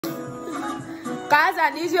Guys, I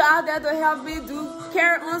need you out there to help me do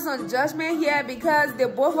carry on some judgment here because the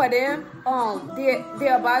both of them,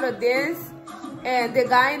 they're about to dance, and the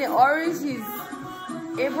guy in the orange, he's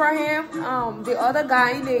Abraham. The other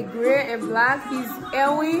guy in the gray and black, he's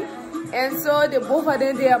Elwin, and so the both of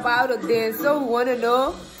them, they're about to dance. So we want to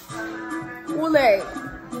know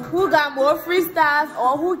who got more freestyles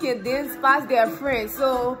or who can dance past their friends.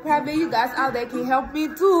 So probably you guys out there can help me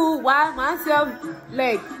too, while myself,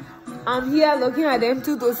 like, I'm here looking at them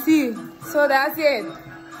too to see. So that's it.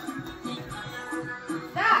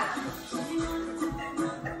 Stop.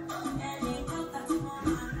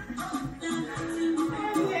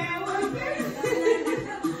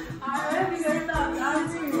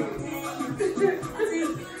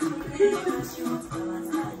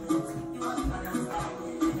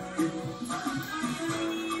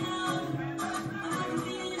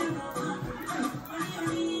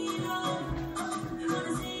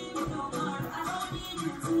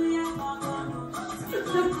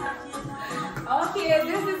 Okay,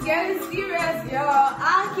 this is getting serious, y'all.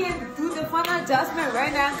 I can't do the final adjustment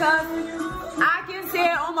right now because I can say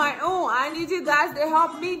it on my own. I need you guys to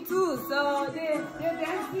help me too. So the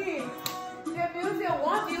dancing, the music,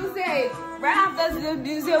 one music. Right after the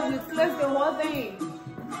music, we flip the whole thing.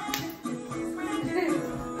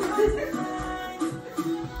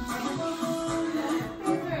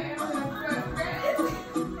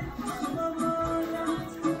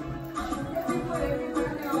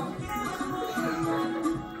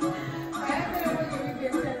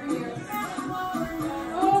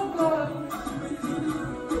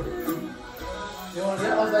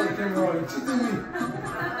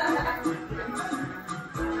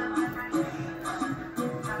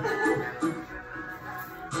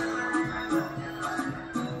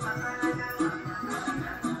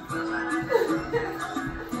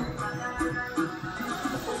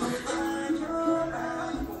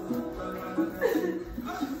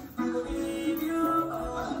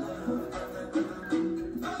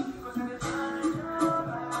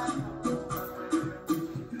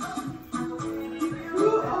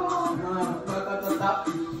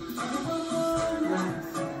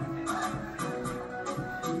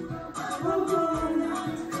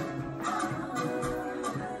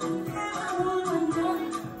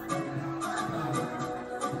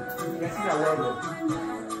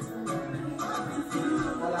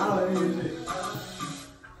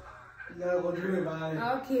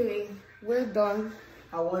 Okay, we're done.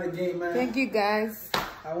 I want a game, man. Thank you, guys.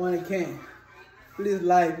 I want a game. Please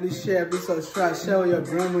like, please share, please subscribe. Share with your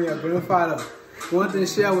grandma, your grandfather. One thing,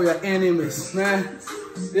 share with your enemies, man.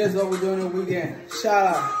 This is what we're doing the weekend.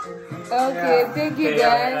 Shout out. Okay, yeah. Thank you,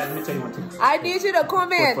 guys. Let me tell you one thing. I need you to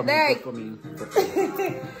comment.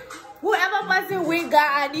 Whoever person win, God,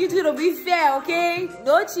 I need you to be fair, okay?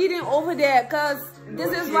 No cheating over there, cause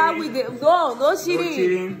this is why we did. No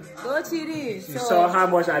cheating. No cheating. You saw how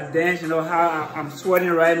much I dance. You know how I'm sweating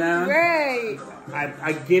right now. Right.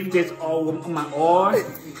 I give this all my all,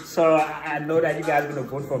 so I know that you guys are gonna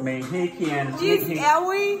vote for me. He's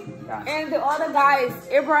Elwin, and the other guy is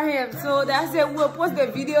Abraham. So that's it. We'll post the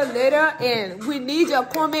video later, and we need your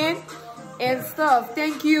comment and stuff.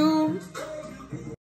 Thank you.